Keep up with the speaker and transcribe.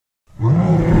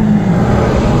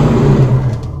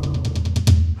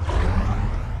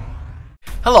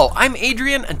Hello, I'm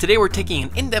Adrian, and today we're taking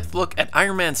an in-depth look at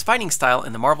Iron Man's fighting style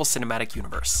in the Marvel Cinematic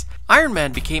Universe. Iron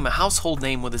Man became a household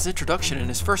name with his introduction in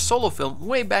his first solo film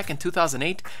way back in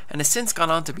 2008, and has since gone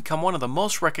on to become one of the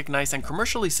most recognized and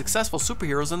commercially successful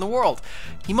superheroes in the world.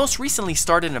 He most recently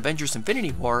starred in Avengers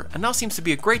Infinity War, and now seems to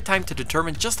be a great time to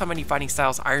determine just how many fighting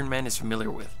styles Iron Man is familiar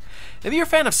with. If you're a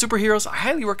fan of superheroes, I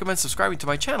highly recommend subscribing to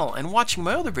my channel and watching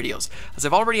my other videos, as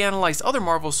I've already analyzed other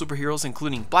Marvel superheroes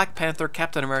including Black Panther,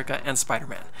 Captain America, and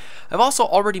Spider-Man. I've also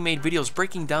already made videos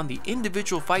breaking down the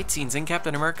individual fight scenes in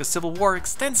Captain America Civil War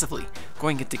extensively,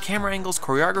 going into camera angles,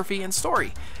 choreography, and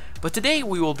story. But today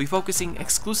we will be focusing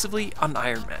exclusively on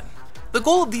Iron Man. The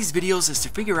goal of these videos is to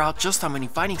figure out just how many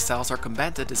fighting styles our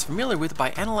combatant is familiar with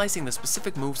by analyzing the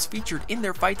specific moves featured in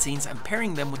their fight scenes and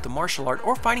pairing them with the martial art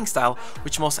or fighting style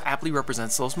which most aptly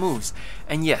represents those moves.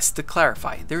 And yes, to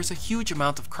clarify, there is a huge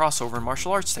amount of crossover in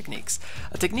martial arts techniques.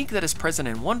 A technique that is present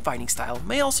in one fighting style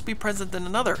may also be present in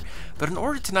another, but in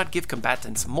order to not give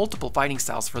combatants multiple fighting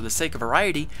styles for the sake of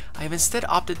variety, I have instead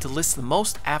opted to list the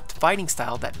most apt fighting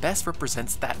style that best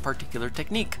represents that particular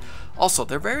technique. Also,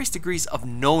 there are various degrees of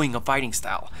knowing a fighting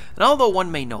style, and although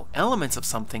one may know elements of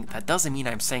something, that doesn't mean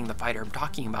I'm saying the fighter I'm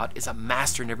talking about is a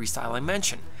master in every style I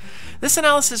mention. This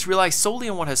analysis relies solely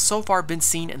on what has so far been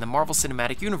seen in the Marvel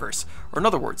Cinematic Universe, or in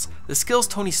other words, the skills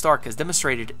Tony Stark has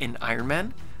demonstrated in Iron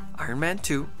Man, Iron Man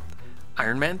 2,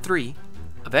 Iron Man 3,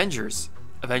 Avengers,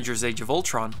 Avengers Age of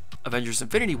Ultron, Avengers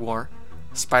Infinity War,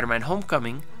 Spider-Man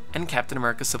Homecoming, and Captain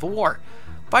America Civil War.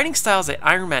 Fighting styles that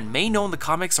Iron Man may know in the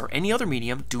comics or any other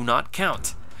medium do not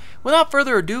count. Without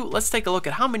further ado, let's take a look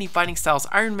at how many fighting styles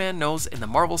Iron Man knows in the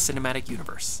Marvel Cinematic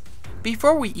Universe.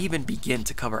 Before we even begin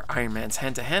to cover Iron Man's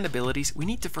hand-to-hand abilities, we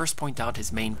need to first point out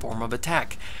his main form of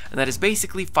attack, and that is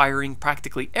basically firing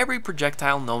practically every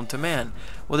projectile known to man.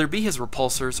 Whether it be his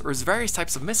repulsors or his various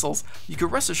types of missiles, you can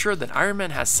rest assured that Iron Man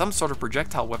has some sort of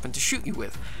projectile weapon to shoot you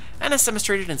with. And as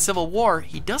demonstrated in Civil War,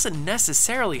 he doesn't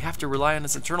necessarily have to rely on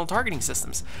his internal targeting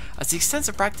systems, as the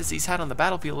extensive practice he's had on the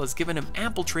battlefield has given him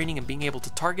ample training in being able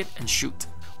to target and shoot.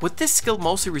 What this skill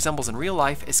mostly resembles in real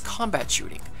life is combat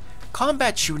shooting.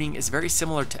 Combat shooting is very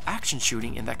similar to action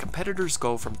shooting in that competitors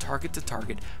go from target to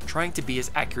target trying to be as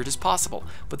accurate as possible,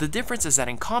 but the difference is that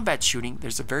in combat shooting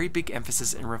there's a very big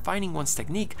emphasis in refining one's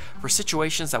technique for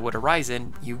situations that would arise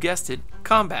in, you guessed it,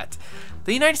 combat.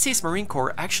 The United States Marine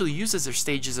Corps actually uses their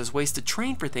stages as ways to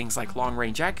train for things like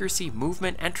long-range accuracy,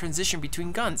 movement, and transition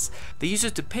between guns. They use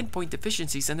it to pinpoint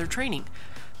deficiencies in their training.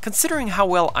 Considering how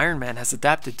well Iron Man has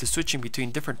adapted to switching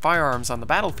between different firearms on the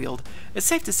battlefield, it's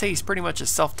safe to say he's pretty much a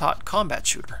self-taught combat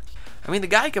shooter. I mean, the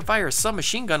guy can fire a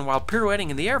submachine gun while pirouetting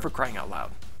in the air, for crying out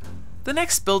loud. The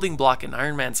next building block in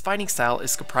Iron Man's fighting style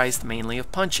is comprised mainly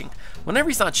of punching. Whenever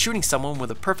he's not shooting someone with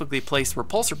a perfectly placed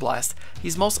repulsor blast,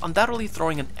 he's most undoubtedly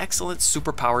throwing an excellent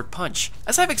superpowered punch.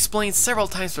 As I've explained several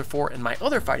times before in my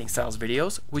other fighting styles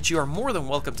videos, which you are more than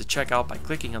welcome to check out by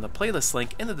clicking on the playlist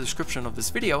link in the description of this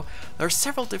video, there are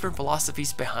several different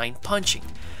philosophies behind punching,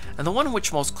 and the one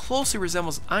which most closely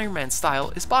resembles Iron Man's style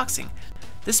is boxing.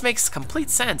 This makes complete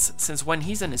sense since when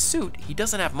he's in his suit, he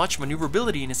doesn't have much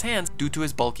maneuverability in his hands due to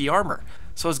his bulky armor,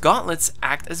 so his gauntlets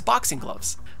act as boxing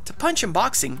gloves. To punch in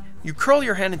boxing, you curl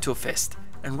your hand into a fist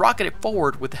and rocket it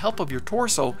forward with the help of your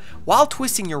torso while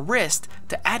twisting your wrist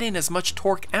to add in as much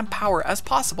torque and power as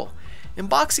possible. In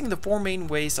boxing, the four main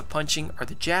ways of punching are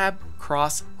the jab,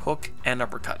 cross, hook, and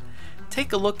uppercut.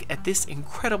 Take a look at this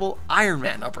incredible Iron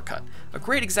Man uppercut, a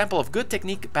great example of good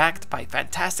technique backed by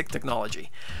fantastic technology.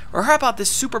 Or how about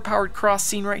this superpowered cross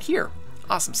scene right here?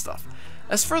 Awesome stuff.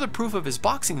 As further proof of his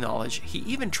boxing knowledge, he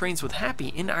even trains with Happy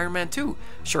in Iron Man 2.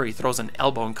 Sure, he throws an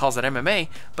elbow and calls it MMA,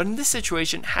 but in this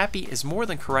situation, Happy is more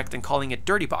than correct in calling it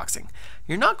dirty boxing.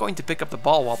 You're not going to pick up the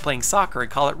ball while playing soccer and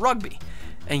call it rugby.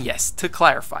 And yes, to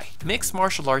clarify, mixed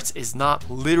martial arts is not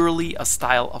literally a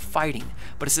style of fighting,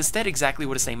 but it's instead exactly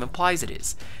what its name implies it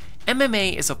is.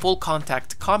 MMA is a full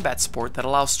contact combat sport that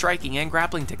allows striking and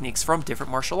grappling techniques from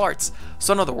different martial arts.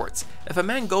 So in other words, if a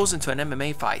man goes into an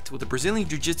MMA fight with a Brazilian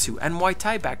Jiu-Jitsu and Muay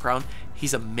Thai background,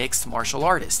 he's a mixed martial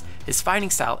artist. His fighting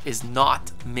style is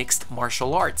not mixed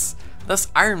martial arts. Thus,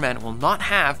 Iron Man will not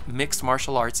have mixed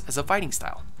martial arts as a fighting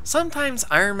style. Sometimes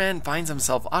Iron Man finds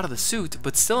himself out of the suit,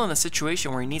 but still in a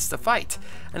situation where he needs to fight,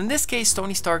 and in this case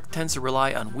Tony Stark tends to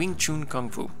rely on Wing Chun Kung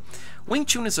Fu. Wing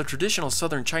Chun is a traditional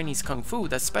southern Chinese Kung Fu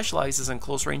that specializes in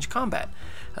close-range combat.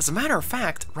 As a matter of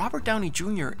fact, Robert Downey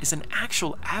Jr. is an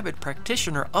actual avid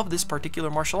practitioner of this particular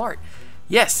martial art.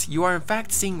 Yes, you are in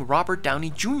fact seeing Robert Downey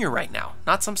Jr. right now,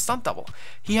 not some stunt double.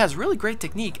 He has really great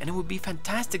technique, and it would be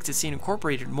fantastic to see it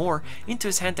incorporated more into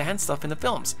his hand-to-hand stuff in the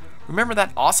films. Remember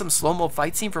that awesome slow-mo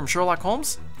fight scene from Sherlock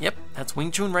Holmes? Yep, that's Wing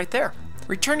Chun right there.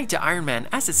 Returning to Iron Man,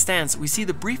 as it stands, we see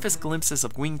the briefest glimpses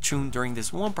of Wing Chun during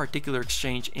this one particular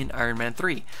exchange in Iron Man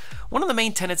 3. One of the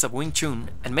main tenets of Wing Chun,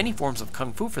 and many forms of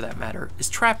Kung Fu for that matter, is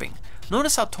trapping.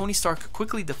 Notice how Tony Stark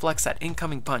quickly deflects that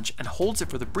incoming punch and holds it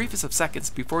for the briefest of seconds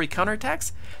before he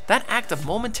counterattacks? That act of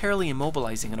momentarily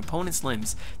immobilizing an opponent's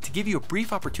limbs to give you a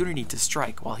brief opportunity to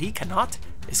strike while he cannot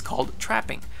is called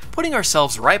trapping. Putting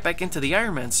ourselves right back into the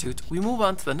Iron Man suit, we move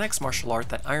on to the next martial art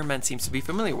that Iron Man seems to be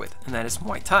familiar with, and that is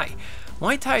Muay Thai.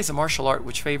 Muay Thai is a martial art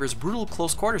which favors brutal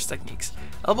close quarters techniques.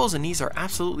 Elbows and knees are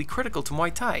absolutely critical to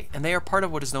Muay Thai, and they are part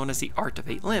of what is known as the art of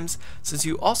 8 limbs, since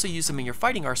you also use them in your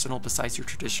fighting arsenal besides your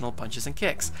traditional punches and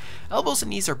kicks. Elbows and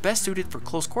knees are best suited for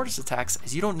close quarters attacks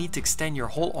as you don't need to extend your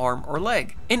whole arm or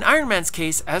leg. In Iron Man's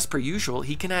case, as per usual,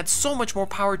 he can add so much more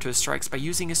power to his strikes by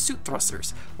using his suit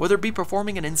thrusters, whether it be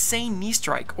performing an insane knee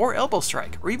strike or elbow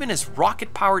strike, or even his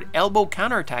rocket-powered elbow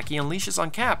counterattack he unleashes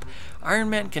on Cap. Iron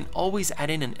Man can always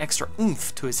add in an extra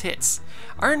oomph to his hits.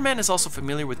 Iron Man is also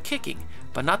familiar with kicking,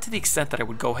 but not to the extent that I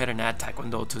would go ahead and add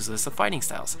Taekwondo to his list of fighting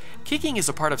styles. Kicking is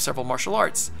a part of several martial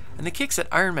arts, and the kicks that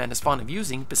Iron Man is fond of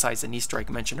using, besides the knee strike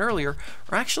mentioned earlier,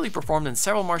 are actually performed in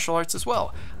several martial arts as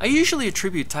well. I usually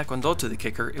attribute Taekwondo to the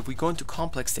kicker if we go into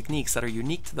complex techniques that are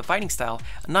unique to the fighting style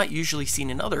and not usually seen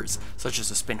in others, such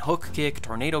as a spin hook kick,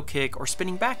 tornado kick, or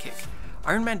spinning back kick.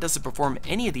 Iron Man doesn't perform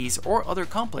any of these or other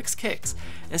complex kicks.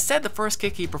 Instead, the first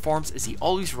kick he performs is the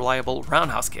always reliable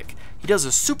roundhouse kick. He does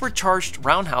a supercharged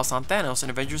roundhouse on Thanos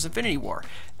in Avengers Infinity War,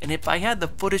 and if I had the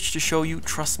footage to show you,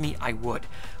 trust me, I would.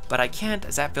 But I can't,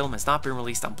 as that film has not been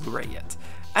released on Blu-ray yet.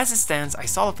 As it stands, I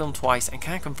saw the film twice and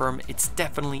can confirm it's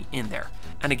definitely in there.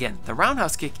 And again, the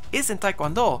roundhouse kick isn't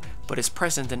Taekwondo, but is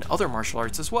present in other martial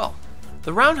arts as well.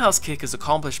 The roundhouse kick is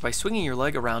accomplished by swinging your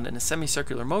leg around in a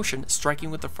semicircular motion, striking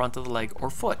with the front of the leg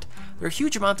or foot. There are a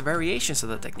huge amount of variations to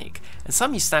the technique, and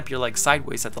some you snap your leg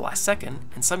sideways at the last second,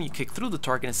 and some you kick through the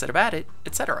target instead of at it,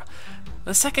 etc.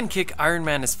 The second kick Iron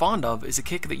Man is fond of is a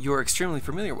kick that you are extremely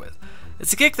familiar with.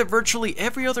 It's a kick that virtually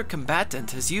every other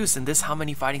combatant has used in this How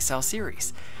Many Fighting Style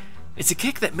series. It's a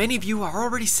kick that many of you are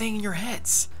already saying in your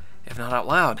heads, if not out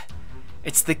loud.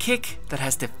 It's the kick that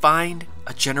has defined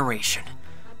a generation.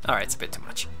 Alright, it's a bit too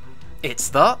much. It's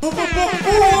the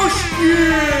push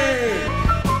kick!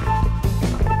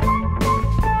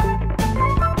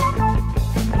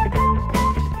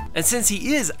 And since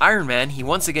he is Iron Man, he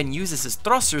once again uses his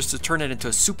thrusters to turn it into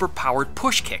a super powered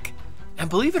push kick. And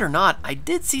believe it or not, I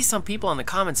did see some people in the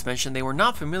comments mention they were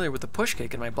not familiar with the push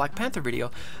kick in my Black Panther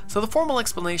video, so the formal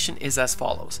explanation is as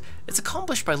follows. It's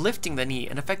accomplished by lifting the knee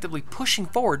and effectively pushing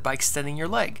forward by extending your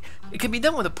leg. It can be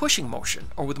done with a pushing motion,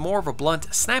 or with more of a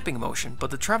blunt snapping motion,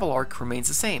 but the travel arc remains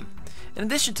the same. In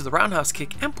addition to the roundhouse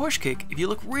kick and push kick, if you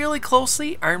look really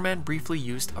closely, Iron Man briefly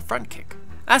used a front kick.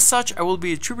 As such, I will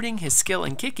be attributing his skill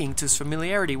in kicking to his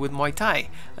familiarity with Muay Thai,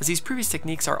 as these previous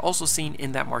techniques are also seen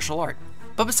in that martial art.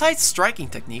 But besides striking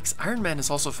techniques, Iron Man is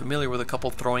also familiar with a couple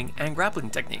throwing and grappling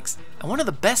techniques, and one of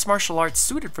the best martial arts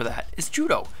suited for that is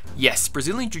Judo. Yes,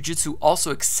 Brazilian Jiu-Jitsu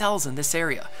also excels in this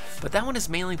area, but that one is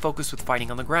mainly focused with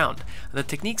fighting on the ground, and the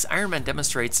techniques Iron Man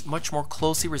demonstrates much more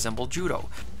closely resemble Judo.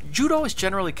 Judo is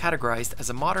generally categorized as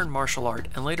a modern martial art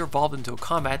and later evolved into a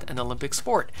combat and Olympic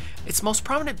sport. Its most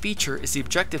prominent feature is the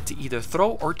objective to either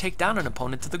throw or take down an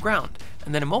opponent to the ground,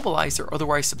 and then immobilize or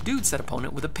otherwise subdue said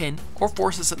opponent with a pin or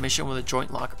force a submission with a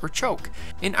joint lock or choke.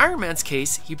 In Iron Man's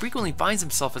case, he frequently finds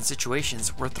himself in situations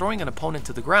where throwing an opponent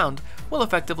to the ground will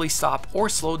effectively stop or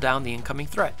slow down the incoming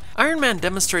threat. Iron Man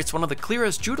demonstrates one of the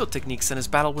clearest Judo techniques in his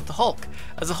battle with the Hulk.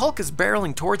 As the Hulk is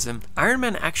barreling towards him, Iron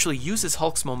Man actually uses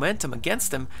Hulk's momentum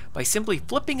against him by simply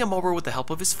flipping him over with the help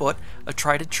of his foot, a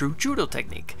tried and true Judo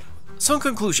technique. So in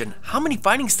conclusion, how many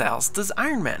fighting styles does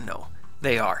Iron Man know?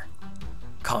 They are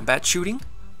combat shooting,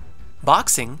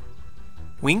 boxing,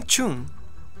 Wing Chun,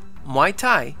 Muay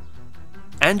Thai,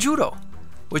 and Judo,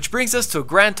 which brings us to a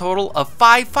grand total of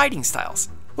 5 fighting styles.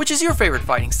 Which is your favorite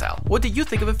fighting style? What did you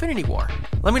think of Infinity War?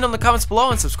 Let me know in the comments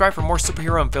below and subscribe for more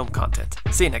superhero and film content.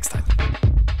 See you next time.